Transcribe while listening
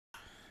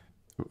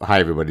Hi,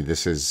 everybody.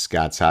 This is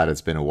Saad.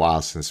 It's been a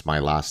while since my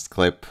last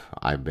clip.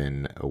 I've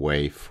been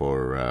away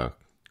for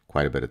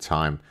quite a bit of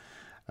time.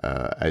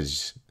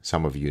 As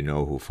some of you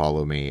know who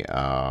follow me,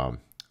 I've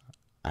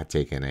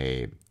taken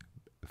a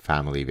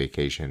family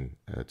vacation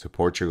to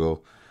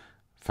Portugal.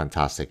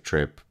 Fantastic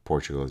trip.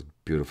 Portugal is a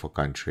beautiful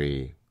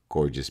country,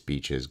 gorgeous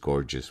beaches,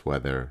 gorgeous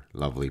weather,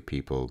 lovely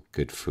people,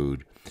 good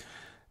food.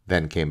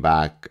 Then came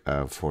back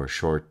for a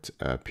short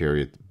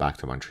period back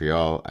to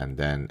Montreal and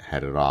then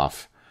headed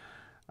off.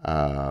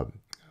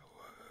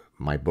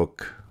 My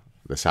book,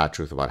 The Saad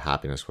Truth about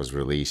Happiness, was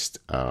released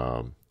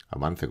a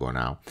month ago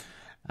now.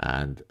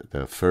 And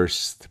the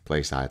first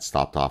place I had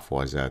stopped off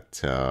was at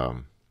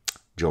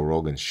Joe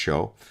Rogan's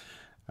show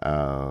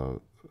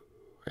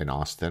in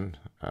Austin.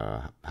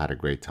 Had a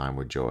great time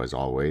with Joe as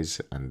always.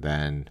 And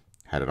then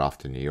headed off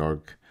to New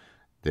York.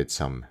 Did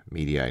some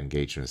media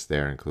engagements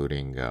there,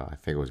 including, I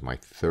think it was my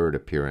third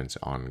appearance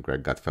on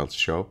Greg Gutfeld's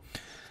show.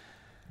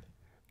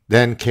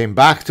 Then came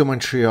back to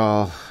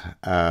Montreal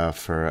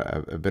for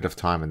a bit of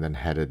time and then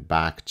headed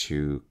back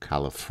to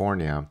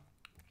California,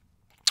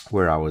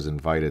 where I was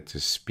invited to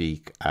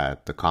speak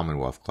at the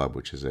Commonwealth Club,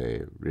 which is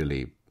a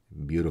really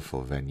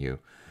beautiful venue.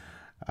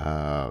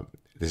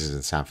 This is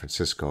in San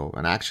Francisco.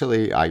 And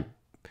actually, I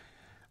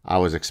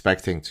was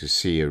expecting to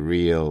see a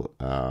real,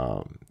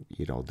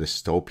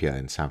 dystopia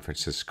in San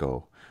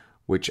Francisco,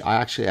 which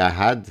I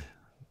had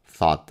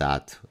thought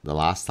that the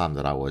last time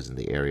that I was in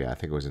the area, I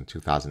think it was in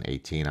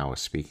 2018, I was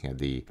speaking at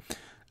the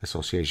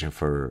Association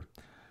for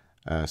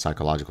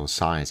Psychological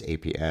Science,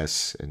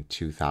 APS, in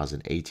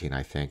 2018,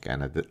 I think.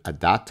 And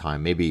at that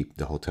time, maybe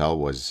the hotel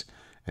was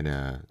in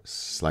a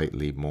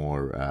slightly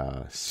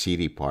more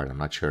seedy part, I'm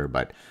not sure,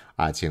 but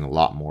I had seen a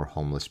lot more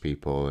homeless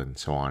people and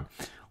so on.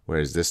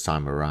 Whereas this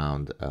time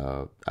around,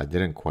 I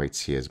didn't quite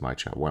see as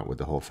much. I went with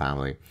the whole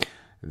family.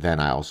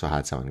 Then I also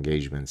had some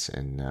engagements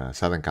in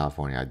Southern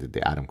California. I did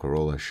the Adam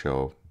Carolla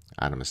show.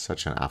 Adam is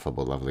such an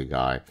affable, lovely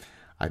guy.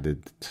 I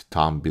did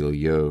Tom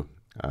Bilyeu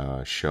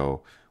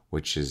show,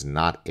 which is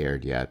not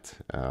aired yet.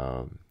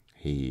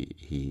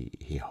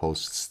 He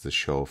hosts the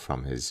show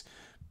from his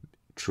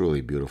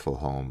truly beautiful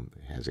home.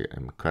 He has an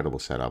incredible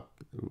setup.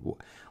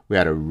 We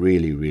had a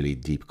really, really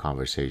deep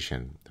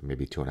conversation,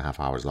 maybe 2.5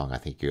 hours long. I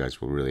think you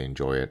guys will really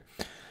enjoy it.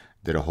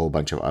 Did a whole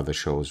bunch of other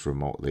shows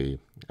remotely.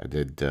 I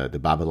did the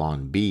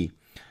Babylon Bee.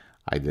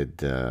 I did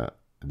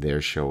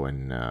their show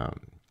in on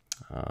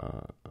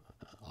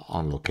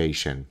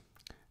location.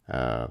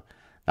 That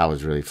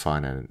was really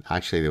fun. And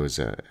actually, there was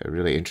a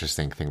really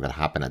interesting thing that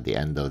happened at the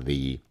end of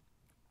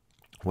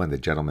when the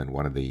gentleman,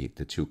 one of the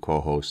two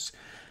co-hosts,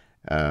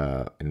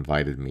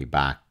 drove me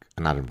back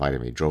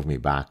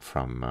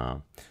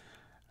from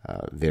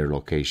their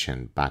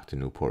location back to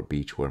Newport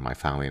Beach, where my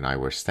family and I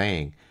were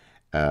staying.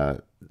 I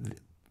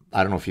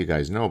don't know if you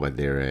guys know, but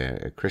they're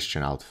a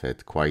Christian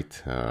outfit,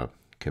 quite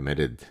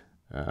committed,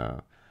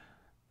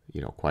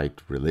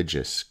 quite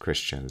religious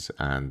Christians.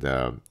 And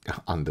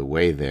on the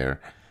way there,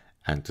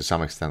 and to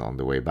some extent on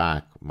the way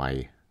back,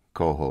 my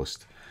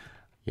co-host,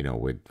 we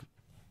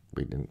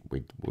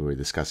were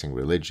discussing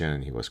religion,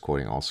 and he was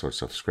quoting all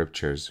sorts of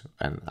scriptures.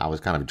 And I was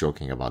kind of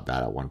joking about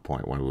that at one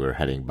point when we were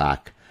heading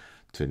back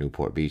to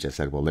Newport Beach. I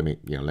said, well, let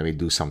me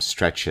do some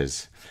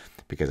stretches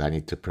because I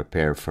need to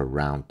prepare for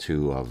round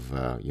 2 of,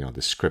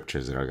 the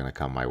scriptures that are going to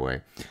come my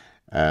way.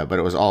 But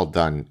it was all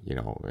done,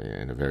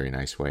 in a very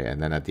nice way.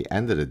 And then at the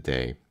end of the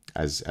day,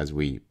 as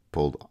we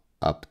pulled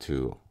up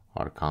to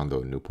our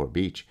condo in Newport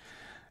Beach,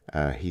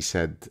 he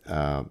said,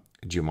 do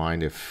you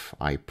mind if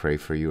I pray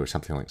for you, or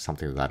something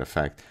to that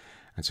effect?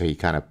 And so he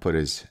kind of put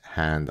his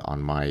hand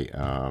on my,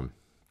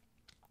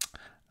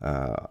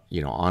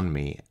 on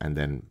me, and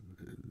then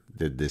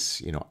did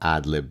this,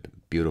 ad lib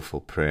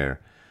beautiful prayer,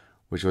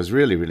 which was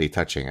really, really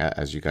touching.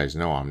 As you guys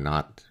know, I'm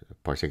not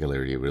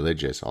particularly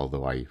religious,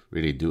 although I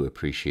really do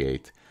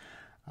appreciate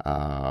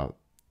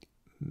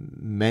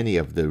many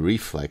of the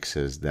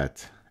reflexes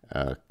that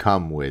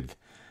come with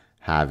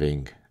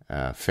having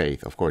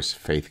faith. Of course,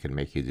 faith can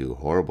make you do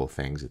horrible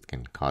things. It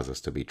can cause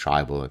us to be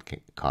tribal. It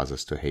can cause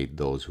us to hate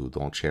those who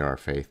don't share our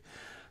faith.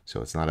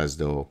 So it's not as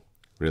though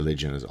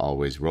religion is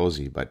always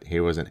rosy. But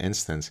here was an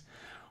instance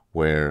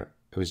where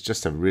it was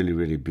just a really,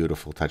 really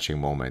beautiful, touching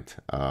moment.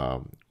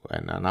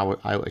 And I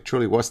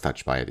truly was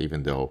touched by it,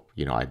 even though,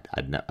 I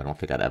don't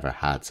think I'd ever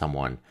had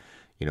someone,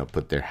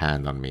 put their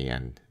hand on me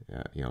and,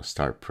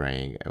 start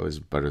praying.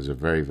 But it was a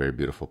very, very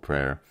beautiful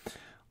prayer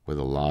with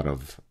a lot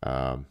of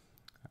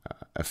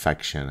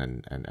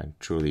affection and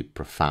truly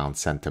profound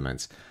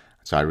sentiments.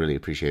 So I really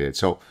appreciate it.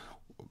 So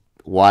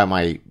why am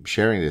I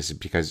sharing this?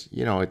 Because,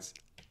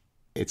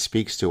 it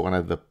speaks to one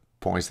of the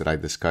points that I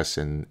discuss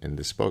in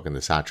this book, in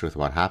The Saad Truth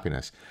About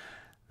Happiness,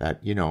 that,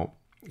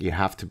 you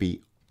have to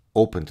be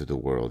open to the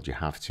world. You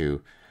have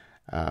to,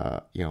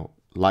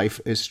 life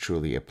is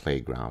truly a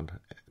playground,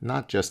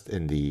 not just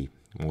in the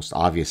most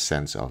obvious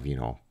sense of,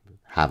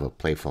 have a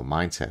playful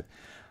mindset,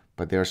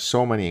 but there are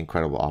so many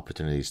incredible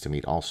opportunities to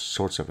meet all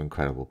sorts of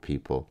incredible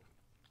people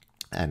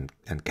and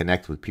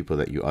connect with people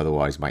that you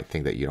otherwise might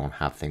think that you don't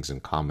have things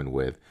in common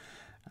with.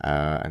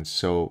 And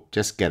so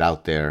just get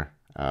out there,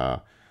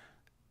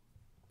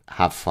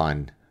 have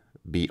fun,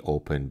 be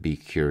open, be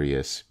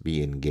curious,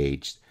 be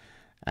engaged.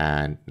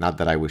 And not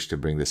that I wish to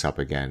bring this up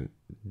again,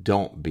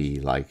 don't be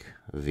like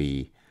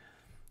the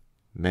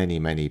many,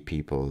 many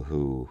people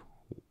who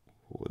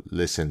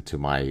listen to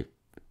my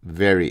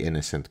very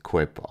innocent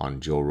quip on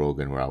Joe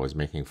Rogan where I was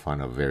making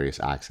fun of various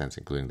accents,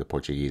 including the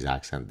Portuguese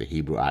accent, the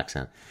Hebrew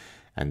accent,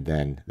 and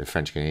then the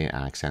French Canadian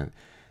accent.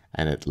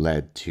 And it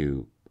led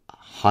to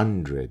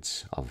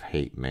hundreds of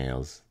hate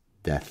mails,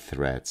 death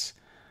threats,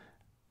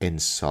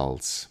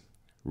 insults,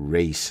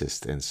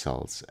 racist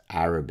insults,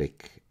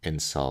 Arabic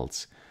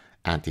insults,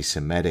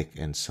 anti-Semitic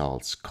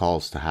insults,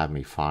 calls to have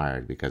me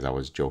fired because I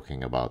was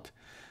joking about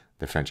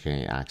the French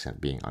Canadian accent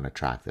being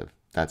unattractive.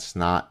 That's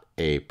not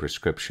a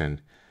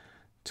prescription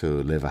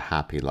to live a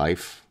happy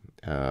life.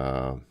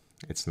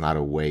 It's not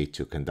a way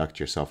to conduct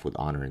yourself with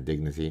honor and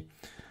dignity.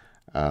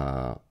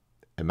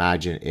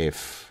 Imagine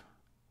if,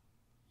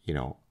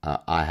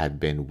 I had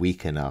been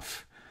weak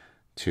enough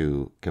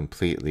to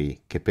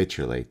completely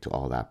capitulate to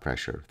all that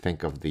pressure.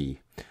 Think of the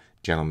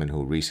gentleman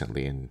who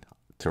recently in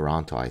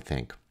Toronto, I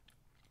think,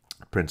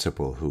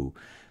 principal who,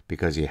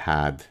 because he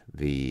had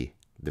the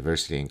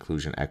diversity,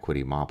 inclusion,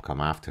 equity mob come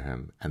after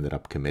him, ended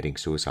up committing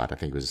suicide. I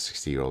think it was a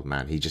 60-year-old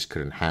man. He just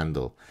couldn't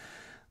handle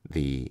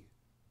the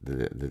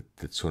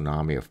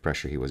tsunami of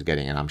pressure he was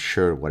getting. And I'm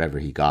sure whatever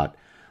he got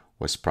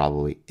was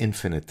probably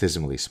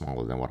infinitesimally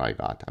smaller than what I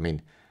got. I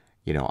mean,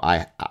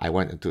 I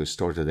went into a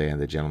store today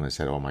and the gentleman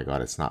said, "Oh my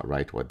God, it's not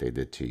right what they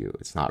did to you.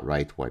 It's not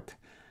right what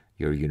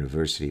your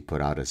university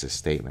put out as a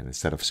statement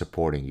instead of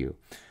supporting you."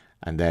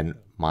 And then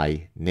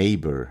my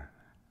neighbor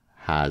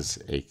has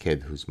a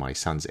kid who's my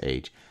son's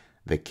age.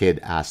 The kid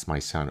asked my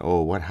son,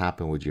 "Oh, what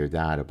happened with your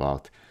dad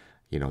about,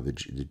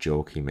 the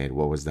joke he made?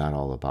 What was that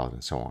all about?"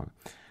 And so on.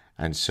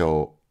 And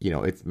so,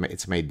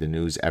 it's made the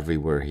news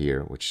everywhere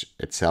here, which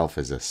itself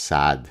is a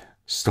sad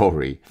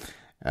story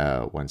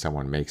when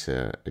someone makes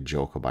a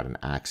joke about an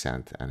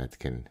accent and it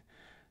can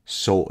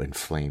so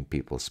inflame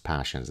people's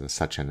passions in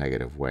such a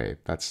negative way.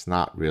 That's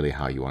not really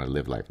how you want to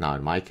live life. Now,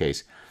 in my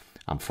case,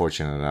 I'm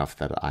fortunate enough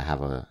that I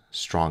have a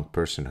strong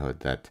personhood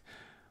that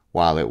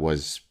while it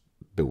was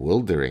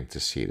bewildering to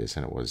see this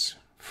and it was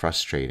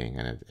frustrating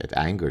and it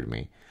angered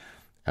me,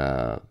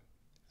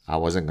 I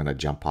wasn't going to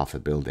jump off a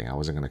building. I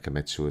wasn't going to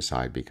commit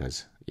suicide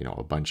because,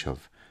 a bunch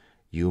of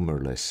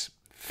humorless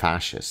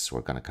fascists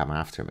were going to come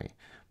after me.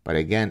 But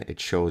again, it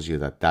shows you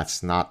that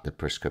that's not the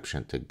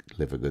prescription to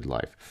live a good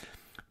life.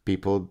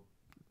 People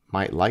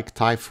might like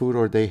Thai food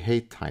or they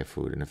hate Thai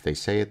food. And if they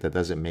say it, that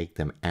doesn't make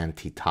them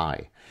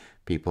anti-Thai.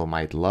 People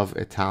might love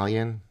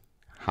Italian,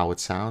 how it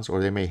sounds, or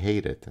they may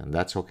hate it. And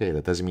that's okay.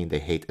 That doesn't mean they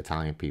hate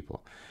Italian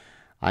people.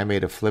 I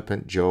made a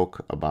flippant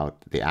joke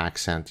about the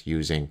accent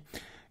using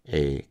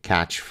a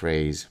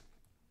catchphrase,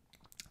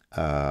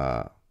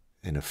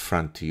 an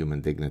affront to human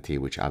dignity,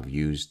 which I've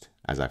used,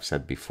 as I've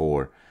said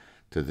before,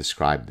 to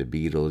describe the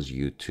Beatles,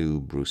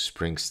 U2, Bruce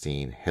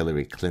Springsteen,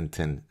 Hillary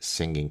Clinton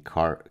singing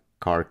car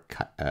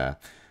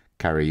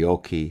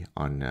karaoke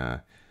on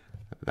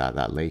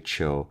that late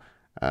show.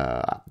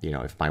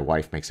 If my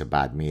wife makes a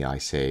bad meal, I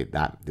say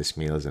that this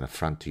meal is an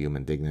affront to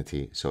human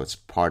dignity. So it's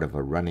part of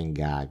a running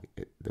gag.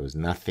 There was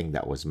nothing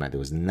that was meant. There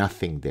was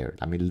nothing there.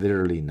 I mean,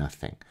 literally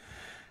nothing.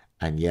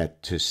 And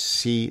yet to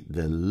see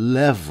the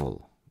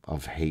level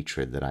of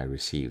hatred that I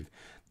received,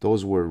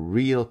 those were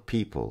real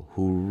people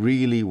who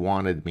really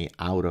wanted me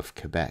out of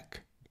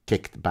Quebec,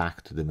 kicked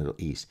back to the Middle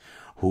East,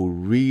 who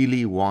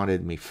really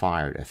wanted me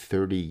fired, a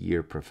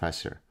 30-year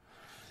professor.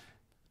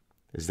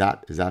 Is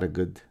that a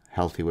good,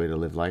 healthy way to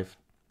live life?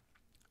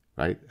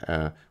 Right?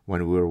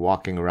 When we were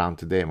walking around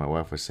today, my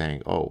wife was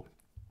saying, "Oh,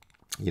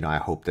 I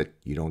hope that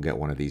you don't get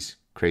one of these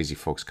crazy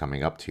folks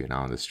coming up to you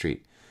now on the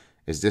street."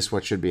 Is this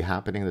what should be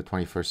happening in the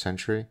 21st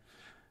century?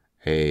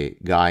 A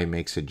guy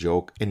makes a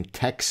joke in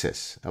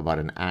Texas about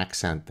an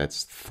accent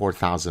that's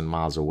 4,000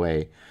 miles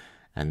away,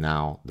 and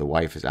now the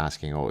wife is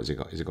asking, "Oh, is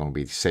it going to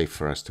be safe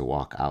for us to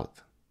walk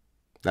out?"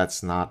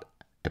 That's not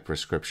a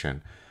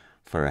prescription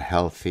for a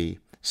healthy,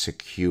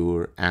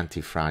 secure,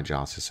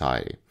 anti-fragile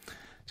society.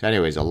 So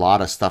anyways, a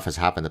lot of stuff has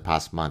happened the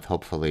past month.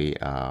 Hopefully,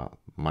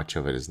 much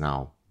of it is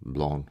now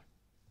blown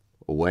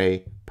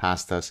away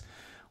past us,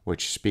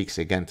 which speaks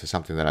again to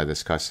something that I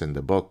discuss in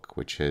the book,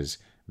 which is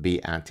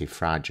be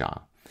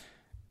anti-fragile.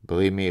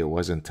 Believe me, it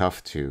wasn't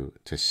tough to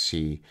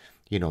see,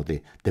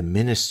 the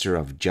Minister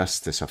of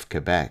Justice of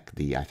Quebec,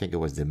 I think it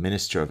was the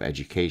Minister of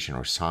Education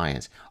or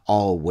Science,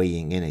 all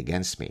weighing in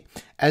against me.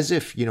 As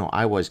if,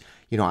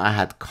 I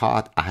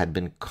had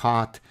been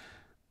caught,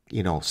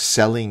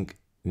 selling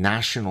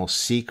national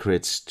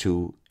secrets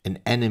to an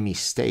enemy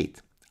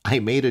state. I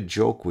made a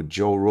joke with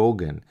Joe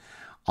Rogan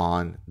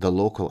on the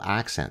local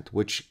accent,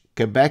 which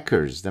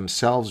Quebecers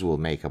themselves will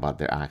make about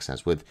their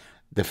accents, with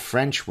the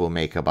French will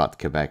make about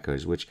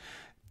Quebecers, which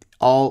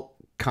all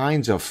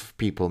kinds of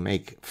people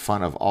make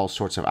fun of all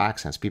sorts of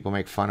accents. People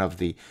make fun of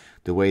the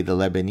way the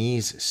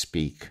Lebanese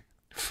speak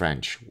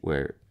French,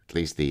 where at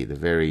least the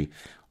very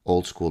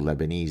old school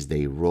Lebanese,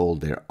 they roll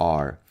their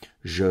R.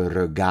 Je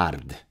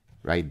regarde.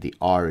 right? The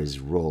R is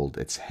rolled.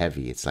 It's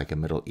heavy. It's like a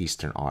Middle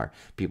Eastern R.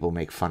 People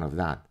make fun of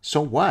that.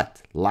 So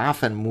what?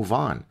 Laugh and move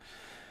on.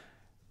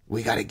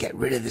 We got to get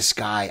rid of this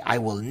guy. I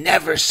will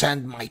never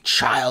send my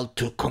child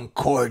to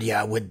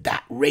Concordia with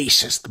that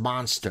racist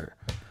monster.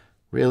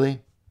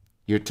 Really?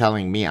 You're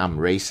telling me I'm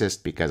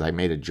racist because I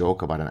made a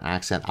joke about an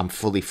accent? I'm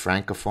fully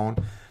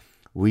francophone.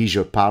 Oui,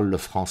 je parle le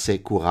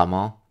français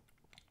couramment.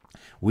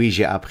 Oui,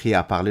 j'ai appris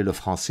à parler le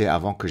français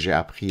avant que j'ai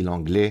appris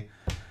l'anglais.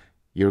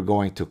 You're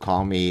going to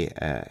call me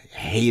a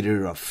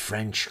hater of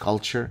French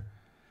culture?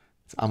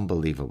 It's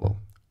unbelievable.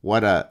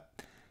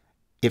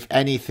 If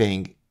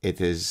anything, it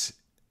is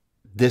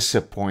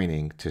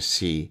disappointing to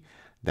see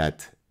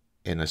that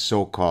in a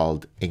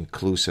so-called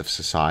inclusive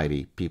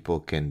society, people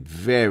can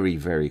very,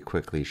 very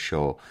quickly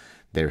show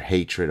their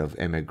hatred of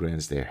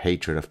immigrants, their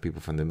hatred of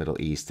people from the Middle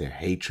East, their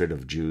hatred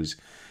of Jews.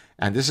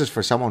 And this is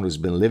for someone who's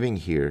been living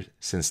here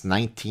since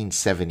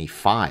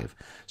 1975.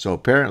 So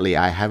apparently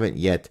I haven't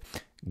yet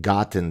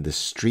gotten the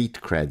street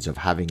creds of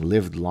having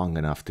lived long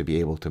enough to be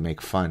able to make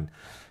fun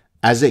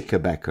as a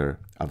Quebecer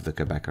of the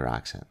Quebecer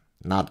accent.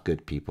 Not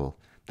good, people.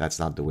 That's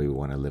not the way we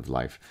want to live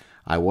life.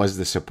 I was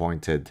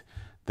disappointed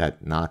that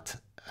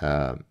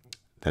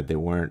that there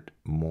weren't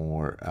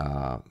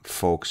more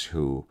folks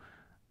who,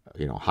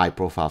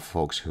 high-profile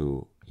folks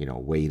who,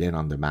 weighed in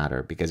on the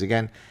matter. Because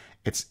again,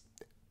 it's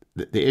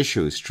the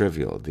issue is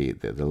trivial.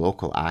 The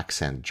local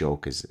accent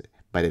joke is,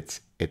 but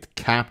it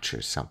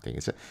captures something.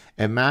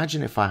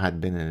 Imagine if I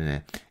had been in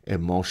an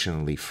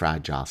emotionally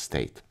fragile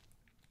state.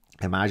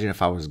 Imagine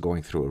if I was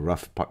going through a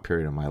rough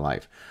period of my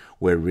life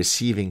where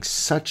receiving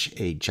such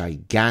a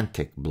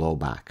gigantic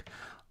blowback,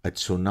 a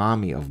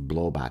tsunami of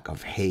blowback,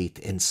 of hate,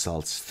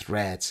 insults,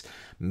 threats,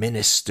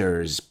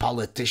 ministers,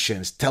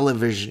 politicians,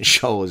 television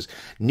shows,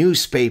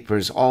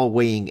 newspapers all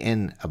weighing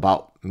in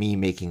about me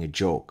making a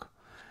joke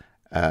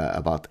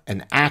about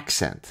an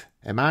accent.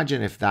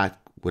 Imagine if that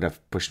would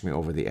have pushed me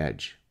over the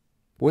edge.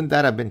 Wouldn't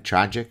that have been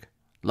tragic?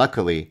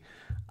 Luckily,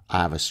 I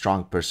have a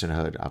strong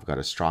personhood. I've got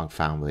a strong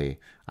family.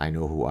 I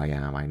know who I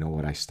am. I know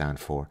what I stand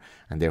for.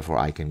 And therefore,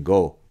 I can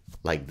go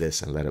like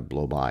this and let it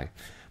blow by.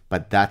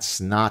 But that's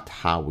not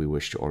how we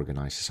wish to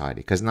organize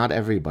society, because not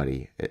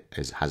everybody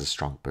has a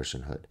strong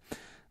personhood.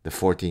 The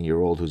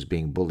 14-year-old who's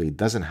being bullied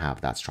doesn't have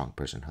that strong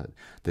personhood.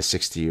 The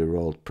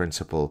 60-year-old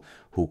principal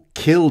who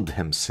killed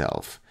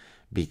himself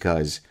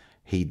because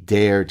he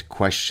dared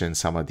question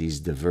some of these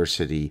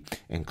diversity,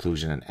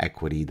 inclusion, and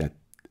equity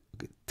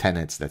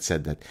tenets that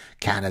said that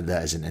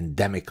Canada is an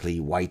endemically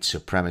white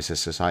supremacist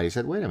society. He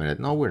said, wait a minute,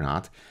 no, we're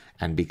not.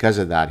 And because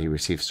of that, he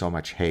received so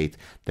much hate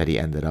that he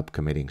ended up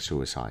committing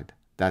suicide.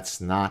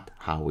 That's not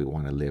how we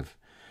want to live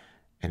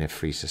in a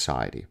free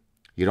society.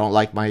 You don't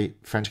like my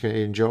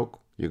French-Canadian joke?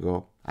 You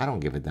go, I don't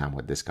give a damn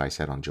what this guy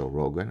said on Joe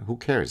Rogan. Who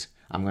cares?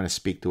 I'm going to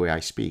speak the way I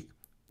speak.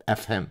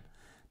 F him.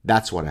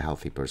 That's what a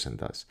healthy person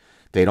does.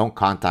 They don't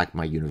contact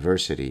my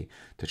university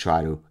to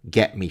try to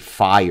get me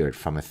fired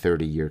from a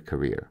 30-year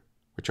career,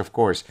 which of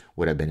course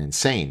would have been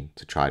insane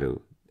to try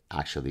to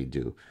actually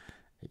do.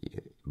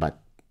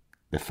 But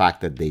the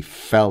fact that they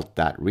felt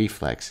that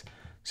reflex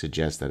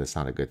suggests that it's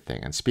not a good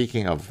thing. And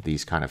speaking of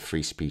these kind of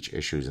free speech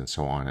issues and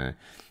so on, and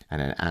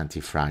an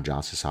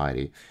anti-fragile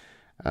society,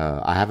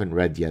 I haven't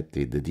read yet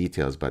the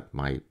details, but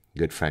my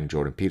good friend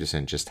Jordan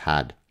Peterson just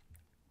had,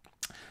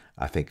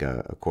 I think,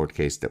 a court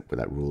case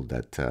that ruled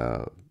that,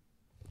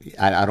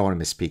 I don't want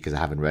to misspeak because I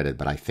haven't read it,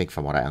 but I think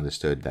from what I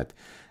understood that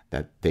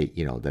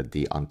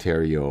the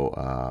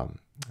Ontario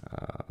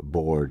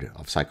board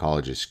of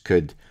psychologists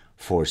could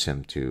force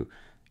him to,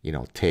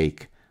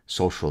 take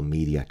social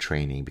media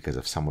training because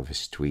of some of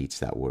his tweets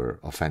that were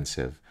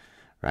offensive,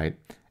 right?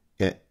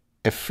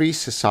 A free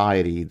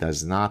society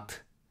does not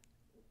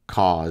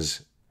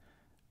cause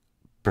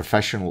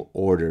professional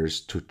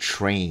orders to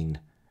train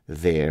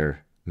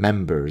their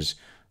members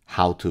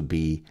how to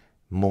be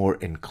more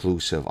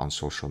inclusive on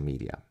social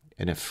media.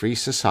 In a free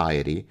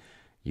society,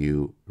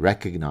 you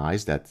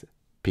recognize that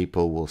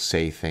people will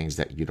say things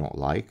that you don't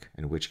like,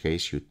 in which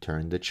case you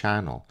turn the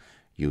channel,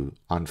 you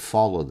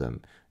unfollow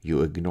them,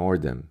 you ignore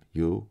them,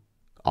 you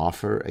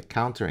offer a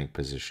countering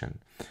position.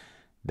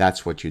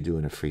 That's what you do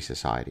in a free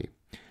society.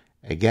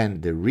 Again,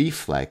 the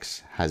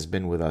reflex has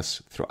been with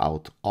us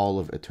throughout all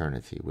of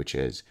eternity, which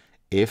is,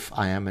 if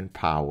I am in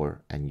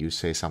power and you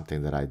say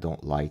something that I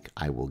don't like,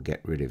 I will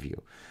get rid of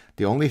you.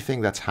 The only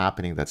thing that's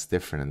happening that's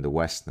different in the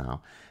West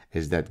now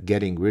is that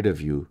getting rid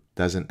of you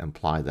doesn't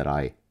imply that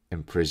I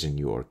imprison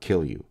you or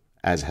kill you,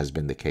 as has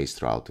been the case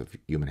throughout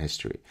human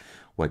history.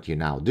 What you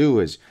now do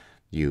is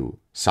you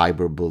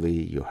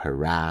cyberbully, you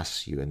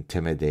harass, you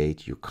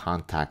intimidate, you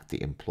contact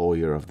the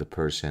employer of the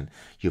person,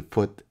 you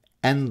put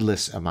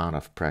endless amount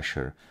of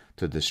pressure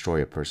to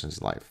destroy a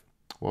person's life.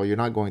 Well, you're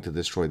not going to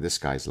destroy this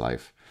guy's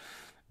life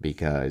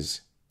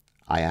because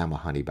I am a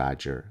honey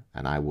badger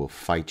and I will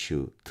fight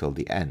you till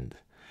the end,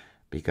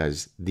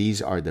 because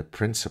these are the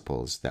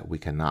principles that we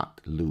cannot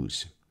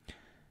lose.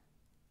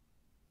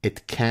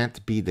 It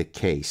can't be the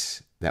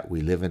case that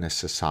we live in a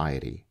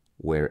society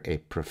where a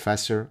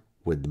professor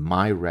with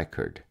my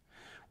record,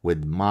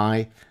 with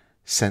my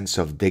sense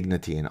of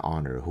dignity and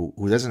honor,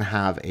 who doesn't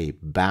have a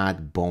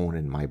bad bone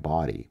in my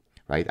body,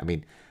 right? I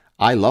mean,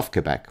 I love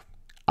Quebec.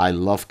 I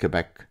love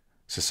Quebec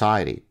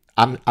society.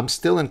 I'm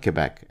still in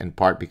Quebec in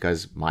part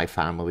because my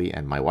family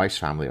and my wife's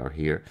family are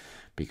here,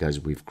 because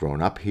we've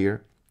grown up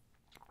here.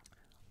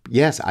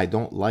 Yes, I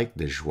don't like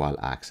the Joal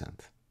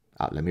accent.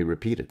 Let me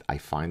repeat it. I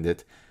find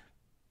it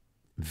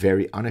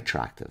very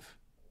unattractive,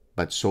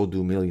 but so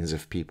do millions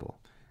of people.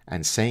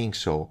 And saying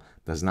so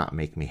does not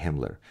make me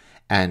Himmler.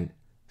 And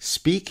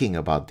speaking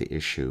about the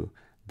issue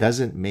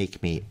doesn't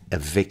make me a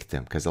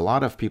victim, because a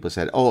lot of people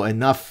said, oh,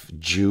 enough,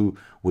 Jew,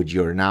 with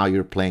your now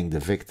you're playing the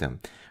victim.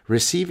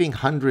 Receiving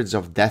hundreds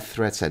of death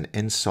threats and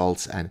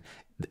insults and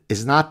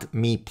is not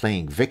me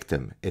playing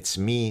victim. It's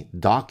me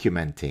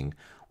documenting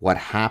what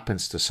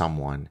happens to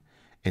someone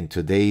in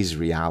today's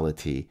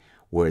reality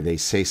where they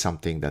say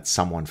something that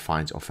someone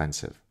finds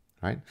offensive,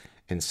 right?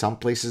 In some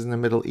places in the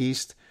Middle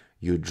East,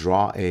 you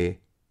draw an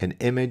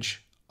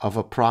image of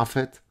a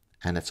prophet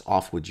and it's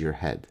off with your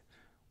head.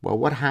 Well,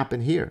 what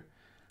happened here?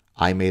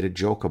 I made a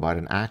joke about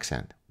an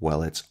accent.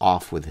 Well, it's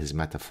off with his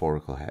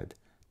metaphorical head.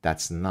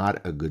 That's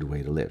not a good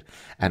way to live.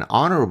 And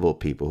honorable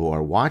people who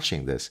are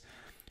watching this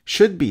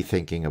should be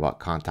thinking about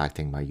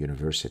contacting my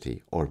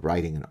university or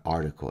writing an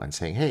article and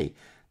saying, hey,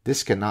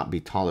 this cannot be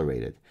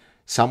tolerated.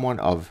 Someone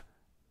of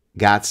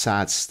Gad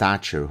Saad's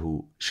stature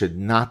who should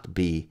not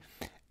be,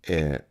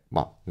 I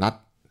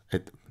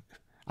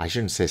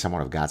shouldn't say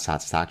someone of Gad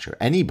Saad's stature,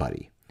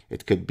 anybody.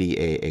 It could be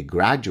a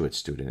graduate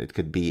student. It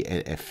could be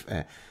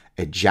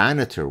a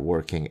janitor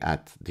working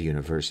at the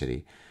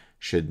university,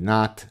 should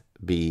not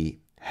be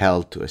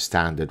held to a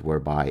standard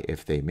whereby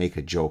if they make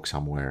a joke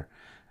somewhere,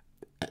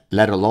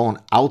 let alone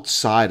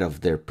outside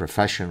of their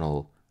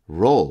professional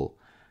role,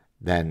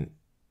 then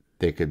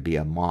there could be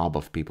a mob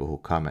of people who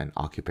come and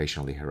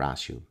occupationally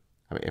harass you.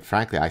 I mean,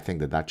 frankly, I think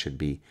that should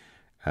be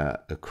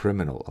a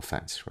criminal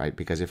offense, right?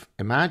 Because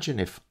imagine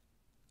if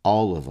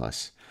all of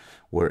us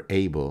were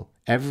able,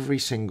 every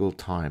single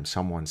time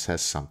someone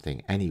says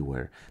something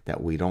anywhere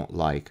that we don't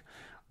like,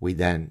 we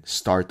then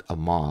start a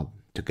mob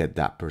to get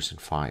that person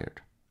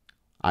fired.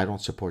 I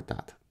don't support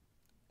that.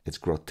 It's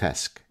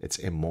grotesque. It's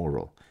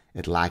immoral.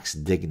 It lacks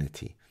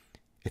dignity.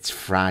 It's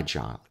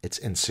fragile. It's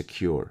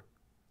insecure.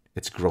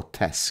 It's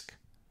grotesque.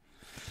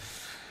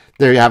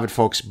 There you have it,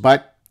 folks.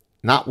 But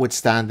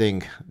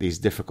notwithstanding these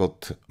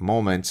difficult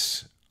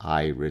moments,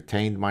 I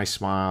retained my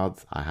smile.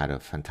 I had a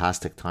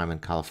fantastic time in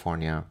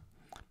California.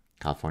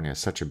 California is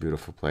such a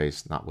beautiful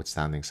place,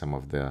 notwithstanding some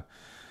of the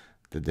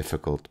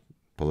difficult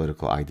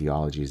political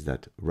ideologies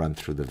that run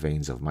through the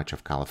veins of much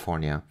of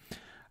California.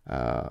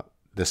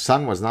 The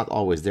sun was not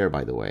always there,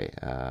 by the way.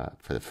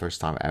 For the first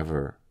time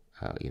ever,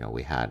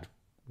 we had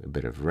a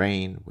bit of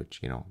rain,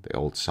 which, the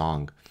old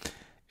song,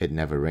 "It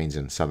Never Rains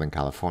in Southern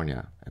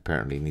California,"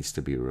 apparently needs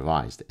to be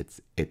revised.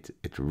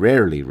 It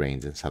rarely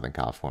rains in Southern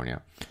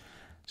California.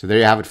 So there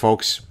you have it,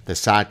 folks. The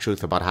Sad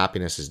Truth About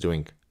Happiness is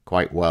doing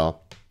quite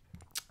well.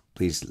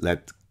 Please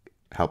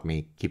help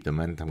me keep the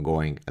momentum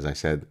going. As I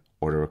said,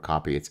 order a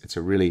copy.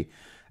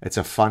 It's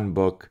a fun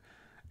book.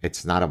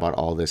 It's not about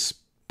all this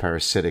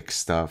parasitic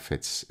stuff.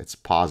 It's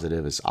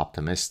positive. It's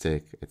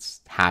optimistic.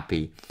 It's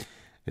happy.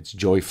 It's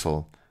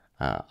joyful.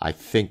 I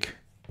think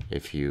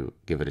if you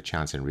give it a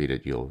chance and read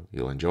it, you'll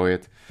enjoy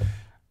it.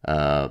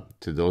 To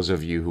those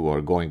of you who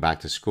are going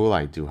back to school,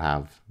 I do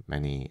have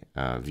many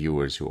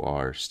viewers who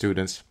are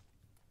students.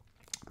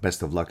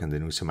 Best of luck in the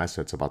new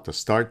semester. It's about to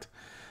start.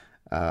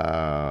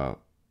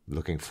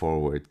 Looking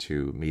forward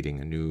to meeting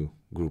a new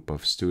group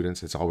of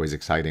students. It's always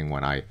exciting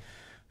when I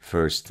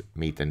first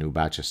meet a new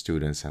batch of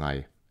students and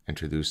I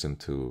introduce them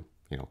to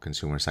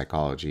consumer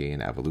psychology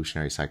and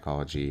evolutionary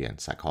psychology and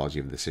psychology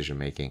of decision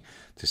making,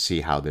 to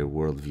see how their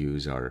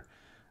worldviews are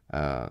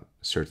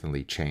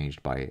certainly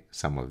changed by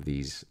some of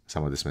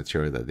this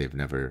material that they've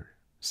never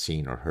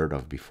seen or heard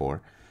of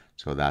before.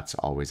 So that's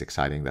always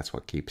exciting. That's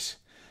what keeps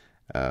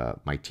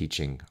my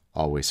teaching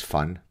always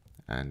fun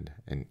and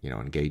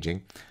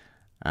engaging.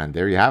 And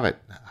there you have it.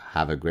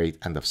 Have a great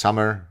end of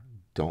summer.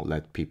 Don't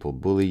let people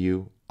bully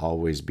you.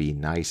 Always be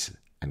nice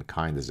and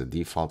kind as a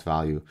default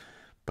value.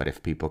 But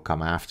if people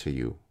come after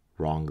you,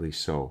 wrongly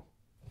so,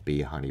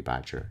 be a honey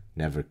badger.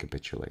 Never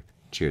capitulate.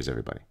 Cheers,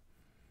 everybody.